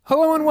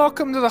Hello and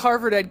welcome to the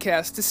Harvard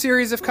EdCast, a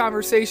series of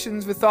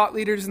conversations with thought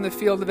leaders in the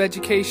field of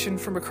education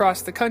from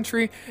across the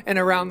country and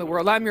around the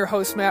world. I'm your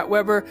host, Matt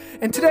Weber,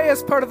 and today,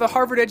 as part of the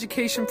Harvard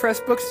Education Press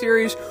book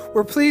series,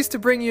 we're pleased to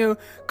bring you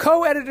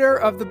co-editor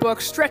of the book,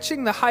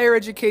 Stretching the Higher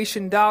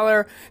Education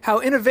Dollar,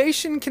 How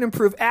Innovation Can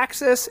Improve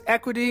Access,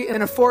 Equity,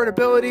 and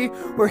Affordability.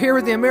 We're here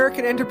with the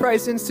American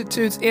Enterprise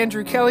Institute's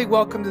Andrew Kelly.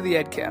 Welcome to the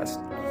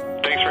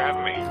EdCast. Thanks for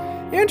having me.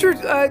 Andrew,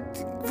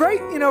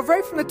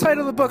 right from the title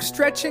of the book,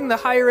 Stretching the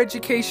Higher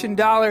Education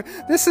Dollar,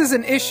 this is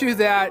an issue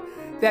that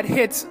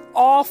hits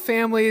all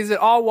families at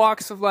all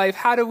walks of life.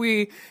 How do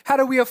we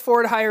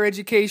afford higher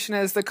education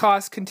as the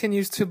cost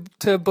continues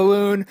to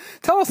balloon?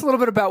 Tell us a little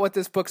bit about what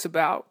this book's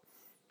about.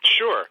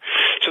 Sure.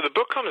 So the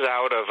book comes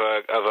out of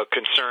a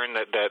concern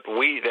that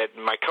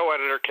my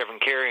co-editor Kevin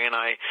Carey and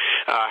I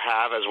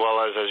have, as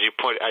well as you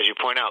point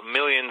out,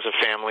 millions of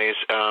families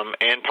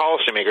and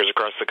policymakers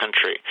across the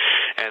country,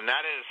 and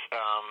that is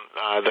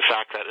the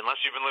fact that unless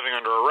you've been living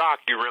under a rock,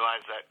 you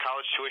realize that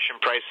college tuition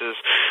prices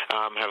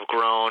have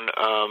grown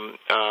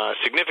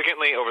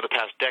significantly over the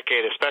past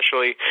decade,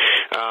 especially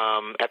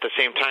at the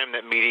same time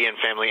that median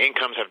family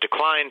incomes have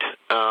declined,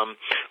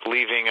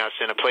 leaving us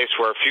in a place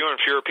where fewer and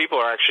fewer people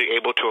are actually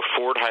able to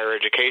afford higher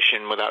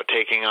education without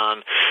taking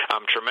on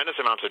tremendous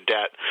amounts of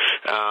debt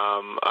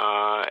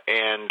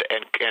and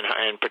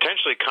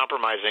potentially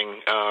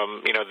compromising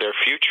their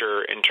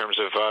future in terms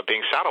of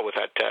being saddled with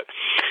that debt.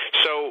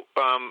 So,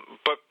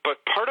 but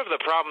part of the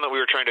problem that we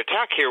were trying to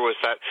attack here was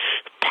that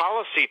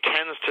policy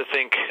tends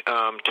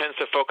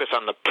to focus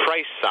on the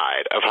price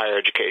side of higher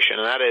education,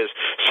 and that is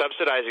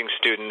subsidizing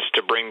students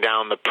to bring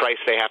down the price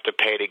they have to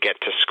pay to get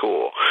to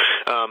school.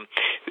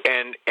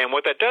 And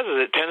what that does is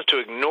it tends to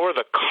ignore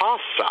the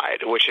cost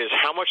side, which is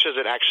how much does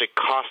it actually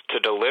cost to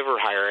deliver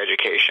higher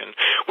education,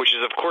 which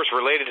is, of course,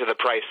 related to the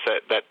price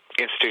that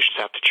institutions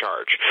have to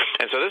charge.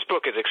 And so this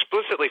book is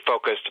explicitly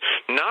focused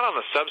not on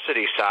the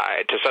subsidy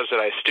side to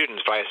subsidize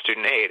students via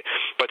student aid,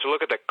 but to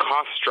look at the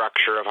cost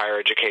structure of higher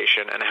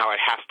education and how it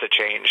has to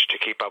change to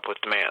keep up with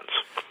demands.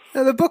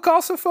 Now, the book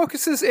also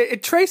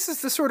it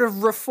traces the sort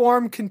of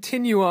reform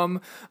continuum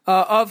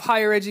of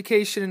higher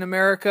education in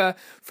America,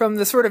 from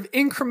the sort of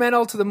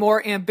incremental to the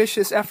more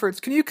ambitious efforts.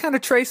 Can you kind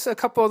of trace a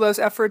couple of those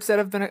efforts that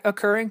have been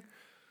occurring?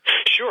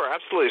 Sure,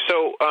 absolutely.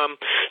 So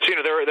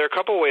there are a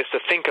couple of ways to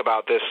think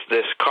about this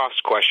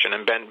cost question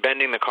and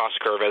bending the cost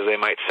curve, as they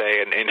might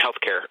say, in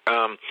healthcare.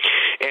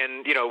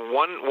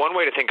 One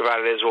way to think about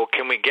it is, well,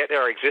 can we get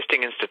our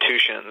existing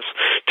institutions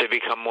to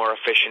become more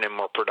efficient and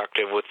more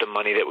productive with the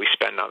money that we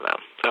spend on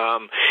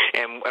them?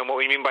 And what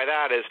we mean by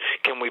that is,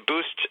 can we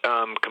boost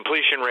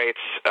completion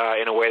rates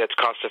in a way that's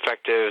cost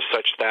effective,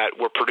 such that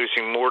we're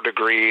producing more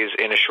degrees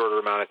in a shorter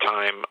amount of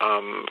time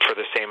for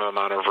the same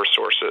amount of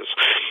resources?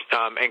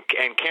 And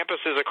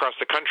campuses across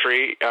the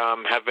country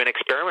have been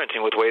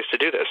experimenting with ways to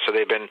do this. So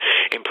they've been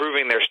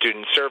improving their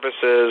student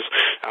services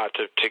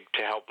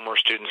to help more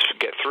students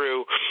get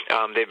through.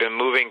 They've been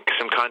moving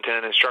some content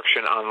and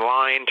instruction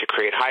online to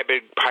create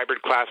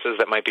hybrid classes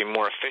that might be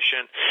more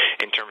efficient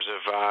in terms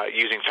of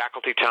using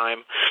faculty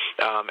time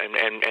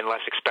and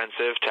less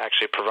expensive to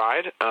actually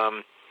provide.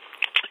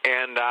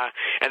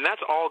 And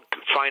that's all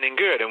fine and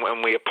good,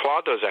 and we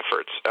applaud those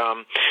efforts.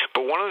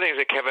 But one of the things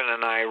that Kevin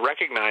and I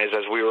recognized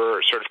as we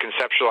were sort of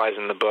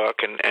conceptualizing the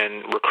book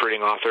and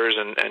recruiting authors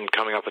and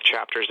coming up with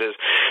chapters is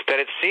that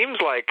it seems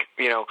like,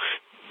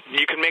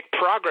 you can make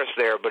progress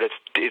there, but it's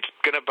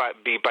going to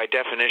be, by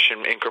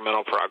definition,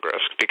 incremental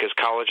progress, because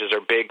colleges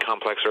are big,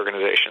 complex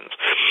organizations.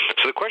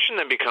 So the question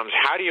then becomes,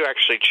 how do you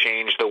actually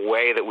change the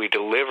way that we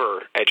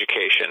deliver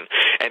education,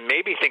 and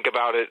maybe think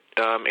about it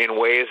in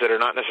ways that are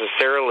not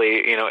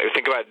necessarily,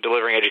 think about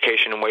delivering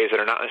education in ways that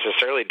are not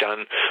necessarily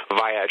done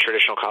via a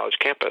traditional college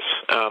campus.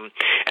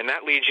 And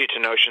that leads you to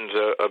notions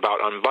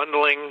about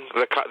unbundling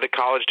the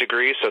college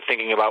degree, so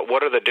thinking about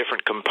what are the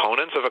different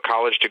components of a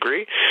college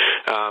degree,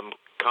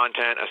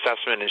 content,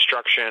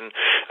 instruction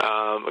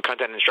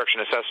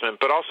assessment,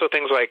 but also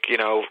things like,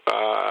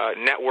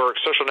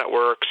 networks, social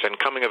networks, and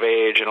coming of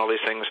age, and all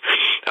these things.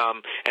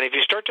 And if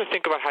you start to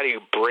think about how do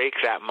you break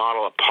that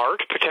model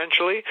apart,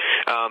 potentially,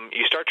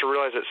 you start to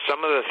realize that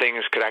some of the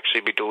things could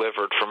actually be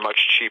delivered for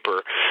much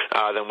cheaper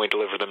than we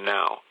deliver them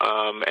now.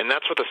 And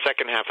that's what the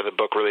second half of the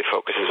book really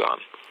focuses on.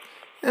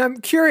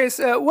 I'm curious,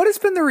 what has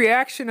been the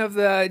reaction of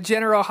the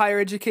general higher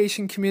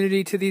education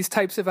community to these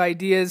types of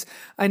ideas?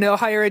 I know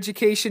higher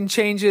education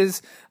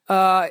changes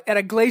at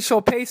a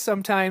glacial pace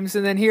sometimes,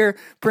 and then here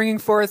bringing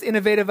forth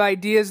innovative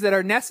ideas that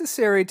are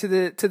necessary to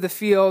the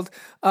field,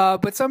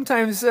 but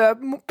sometimes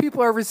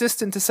people are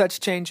resistant to such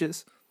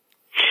changes.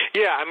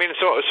 Yeah, I mean,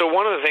 so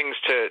one of the things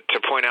to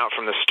point out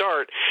from the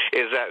start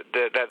is that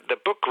the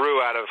book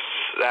grew out of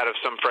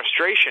some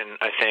frustration,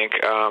 I think,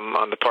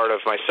 on the part of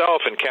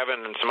myself and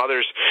Kevin and some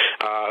others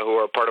who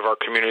are part of our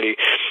community,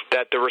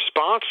 that the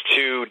response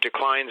to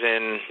declines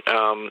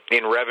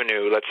in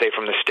revenue, let's say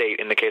from the state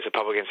in the case of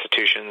public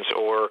institutions,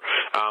 or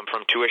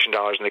from tuition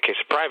dollars in the case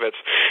of privates,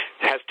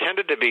 has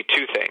tended to be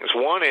two things.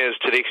 One is,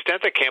 to the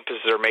extent that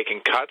campuses are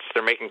making cuts,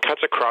 they're making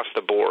cuts across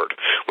the board,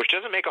 which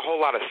doesn't make a whole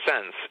lot of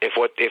sense if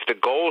the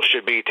goal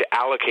should be to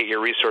allocate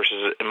your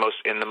resources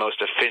in the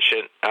most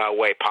efficient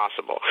way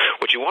possible.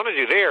 What you want to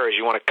do there is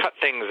you want to cut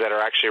things that are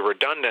actually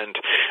redundant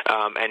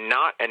and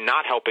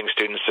not helping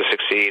students to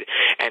succeed,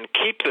 and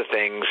keep the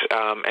things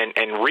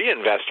and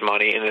reinvest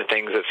money in the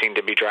things that seem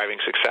to be driving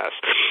success.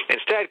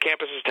 Instead,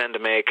 campuses tend to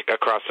make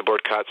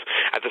across-the-board cuts.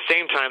 At the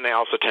same time, they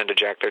also tend to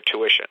jack their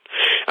tuition.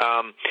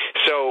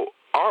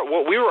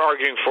 What we were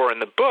arguing for in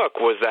the book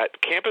was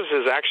that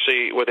campuses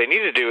actually, what they need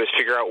to do is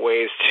figure out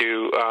ways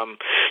to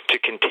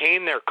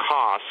contain their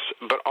costs,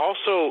 but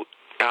also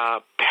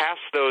pass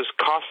those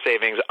cost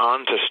savings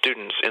on to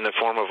students in the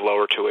form of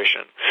lower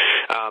tuition.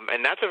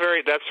 And that's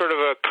sort of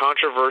a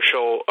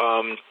controversial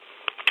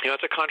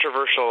it's a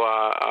controversial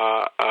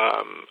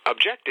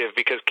objective,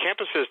 because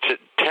campuses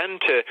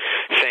tend to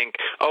think,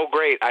 oh,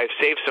 great, I've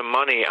saved some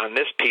money on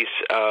this piece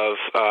of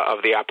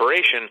the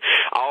operation.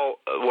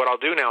 What I'll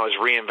do now is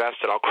reinvest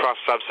it. I'll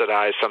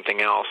cross-subsidize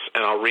something else,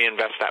 and I'll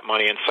reinvest that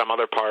money in some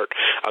other part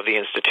of the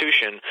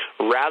institution,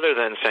 rather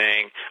than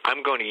saying,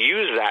 I'm going to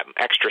use that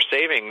extra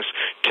savings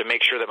to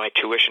make sure that my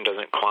tuition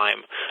doesn't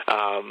climb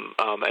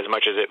as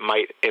much as it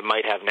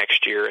might have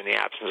next year in the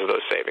absence of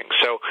those savings.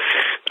 So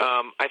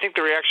I think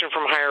the reaction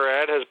from higher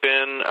ed has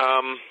been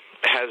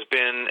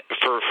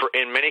for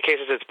in many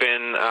cases it's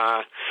been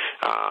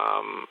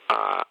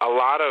a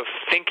lot of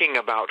thinking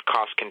about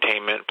cost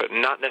containment, but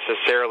not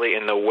necessarily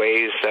in the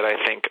ways that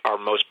I think are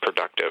most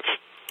productive.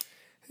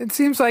 It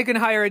seems like in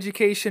higher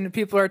education,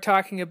 people are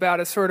talking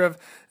about a sort of,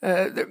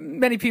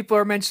 many people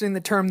are mentioning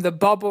the term, the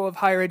bubble of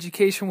higher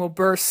education will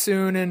burst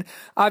soon. And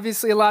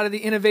obviously a lot of the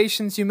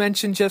innovations you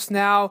mentioned just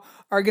now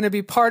are going to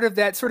be part of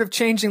that sort of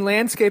changing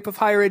landscape of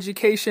higher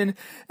education.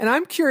 And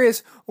I'm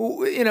curious,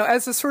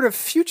 as a sort of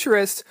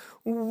futurist,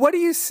 what do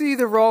you see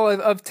the role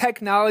of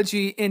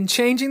technology in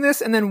changing this?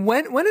 And then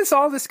when is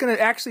all this going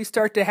to actually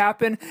start to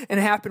happen, and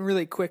happen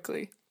really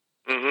quickly?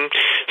 Mm-hmm.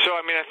 So,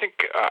 I mean, I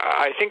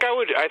think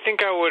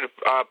I would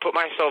put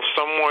myself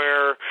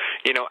somewhere,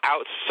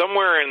 out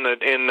somewhere in the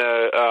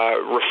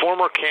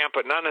reformer camp,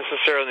 but not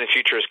necessarily in the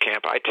futurist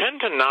camp. I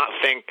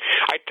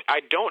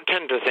don't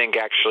tend to think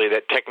actually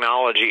that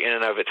technology in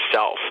and of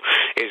itself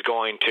is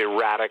going to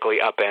radically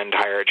upend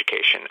higher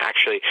education.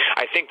 Actually,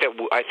 I think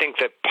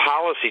that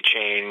policy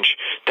change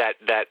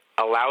that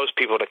allows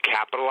people to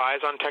capitalize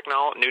on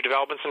new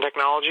developments in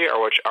technology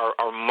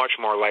are much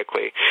more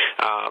likely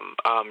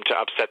to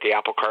upset the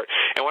apple cart.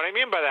 And what I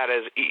mean by that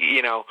is,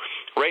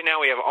 right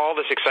now we have all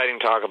this exciting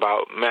talk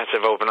about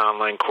massive open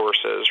online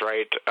courses,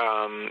 right?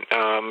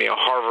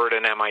 Harvard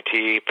and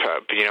MIT,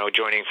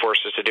 joining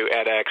forces to do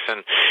edX,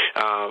 and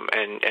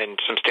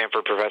some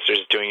Stanford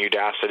professors doing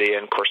Udacity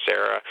and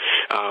Coursera.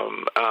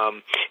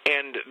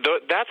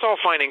 That's all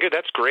fine and good.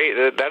 That's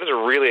great. That is a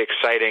really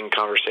exciting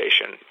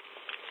conversation.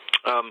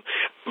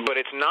 But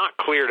it's not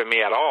clear to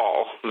me at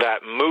all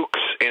that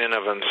MOOCs in and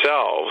of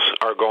themselves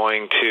are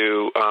going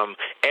to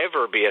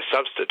ever be a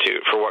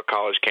substitute for what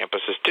college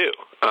campuses do.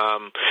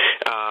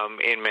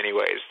 In many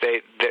ways,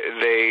 they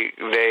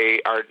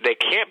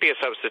can't be a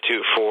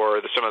substitute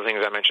for some of the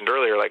things I mentioned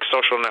earlier, like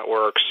social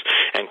networks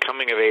and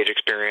coming of age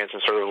experience,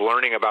 and sort of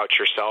learning about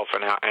yourself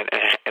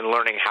and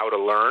learning how to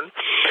learn.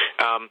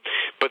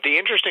 But the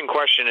interesting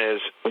question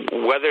is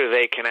whether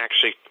they can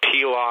actually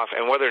peel off,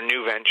 and whether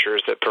new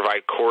ventures that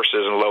provide courses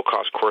and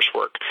low-cost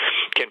coursework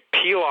can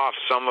peel off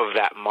some of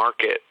that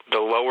market, the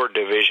lower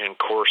division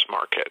course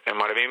market. And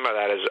what I mean by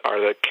that are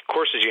the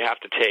courses you have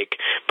to take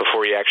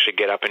before you actually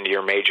get up into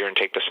your major and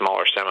take the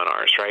smaller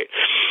seminars, right?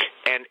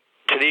 And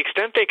to the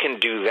extent they can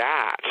do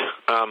that,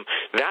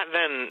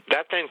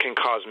 that then can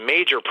cause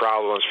major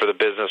problems for the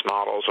business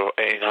models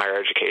in higher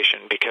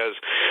education, because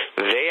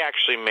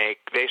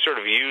they sort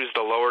of use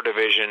the lower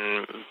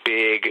division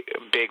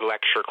big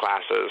lecture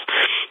classes.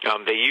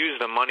 They use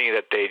the money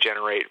that they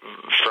generate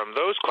from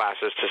those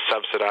classes to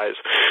subsidize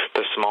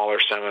the smaller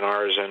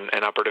seminars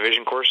and upper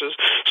division courses.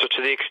 So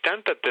to the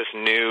extent that this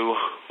new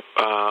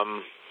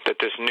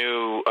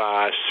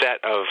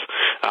set of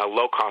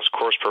low-cost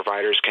course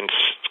providers can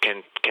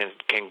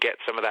get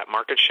some of that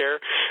market share,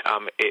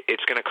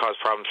 it's going to cause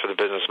problems for the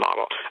business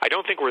model. I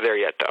don't think we're there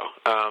yet, though.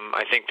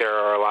 I think there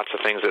are lots of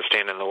things that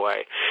stand in the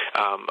way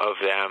of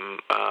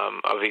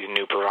these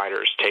new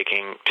providers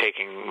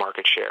taking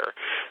market share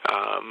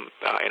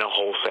in a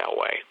wholesale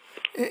way.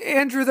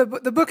 Andrew,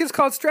 the book is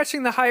called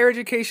Stretching the Higher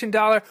Education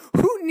Dollar.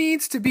 Who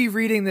needs to be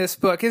reading this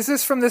book? Is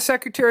this from the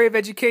Secretary of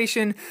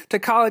Education to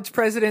college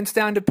presidents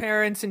down to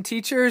parents and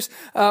teachers?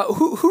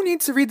 Who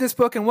needs to read this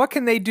book, and what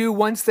can they do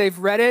once they've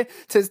read it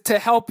to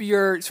help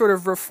your sort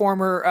of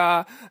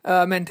reformer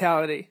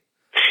mentality?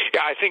 Yeah,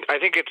 Yeah, I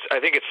think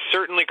it's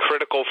certainly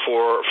critical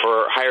for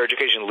higher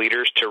education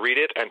leaders to read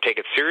it and take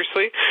it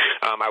seriously.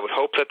 I would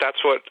hope that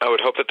that's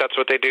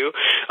what they do.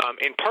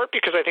 In part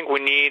because I think we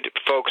need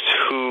folks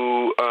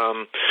who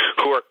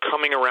are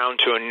coming around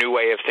to a new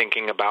way of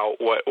thinking about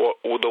what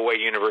the way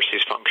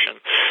universities function.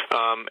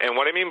 And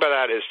what I mean by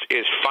that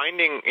is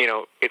finding,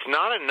 it's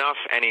not enough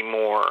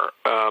anymore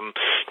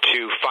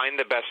to find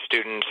the best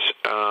students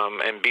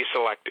and be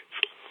selective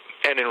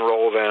and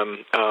enroll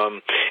them,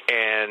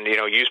 and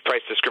use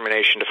price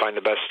discrimination to find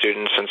the best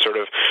students and sort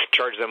of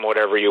charge them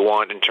whatever you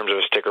want in terms of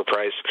a sticker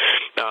price.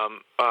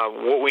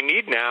 What we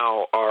need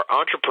now are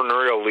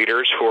entrepreneurial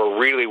leaders who are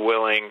really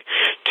willing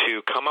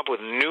to come up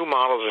with new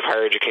models of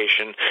higher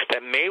education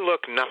that may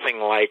look nothing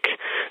like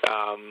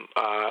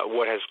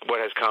what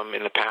has come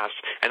in the past.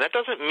 And that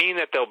doesn't mean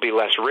that they'll be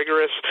less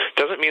rigorous,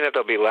 doesn't mean that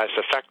they'll be less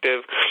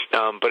effective,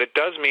 but it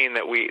does mean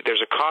that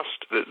there's a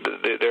cost.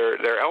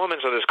 There are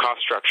elements of this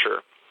cost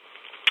structure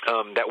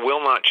that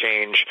will not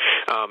change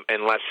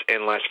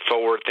unless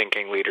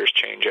forward-thinking leaders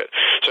change it.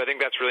 So I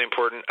think that's really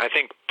important. I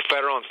think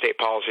federal and state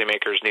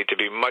policymakers need to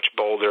be much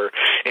bolder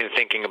in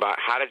thinking about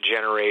how to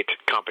generate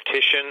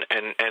competition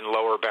and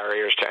lower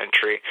barriers to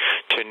entry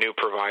to new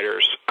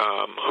providers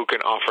who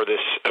can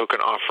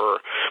offer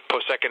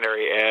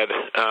post-secondary ed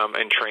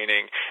and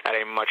training at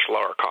a much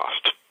lower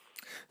cost.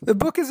 The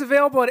book is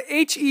available at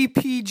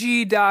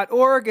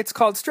hepg.org. It's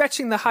called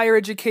Stretching the Higher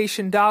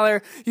Education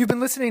Dollar. You've been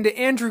listening to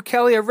Andrew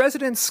Kelly, a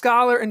resident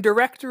scholar and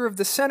director of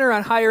the Center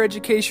on Higher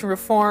Education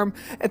Reform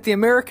at the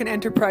American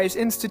Enterprise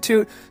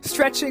Institute.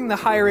 Stretching the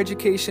Higher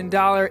Education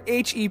Dollar,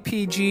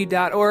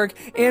 hepg.org.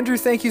 Andrew,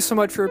 thank you so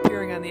much for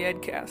appearing on the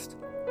EdCast.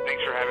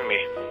 Thanks for having me.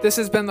 This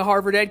has been the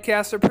Harvard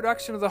EdCast, a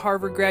production of the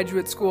Harvard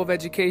Graduate School of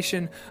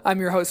Education.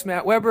 I'm your host,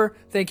 Matt Weber.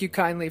 Thank you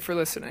kindly for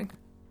listening.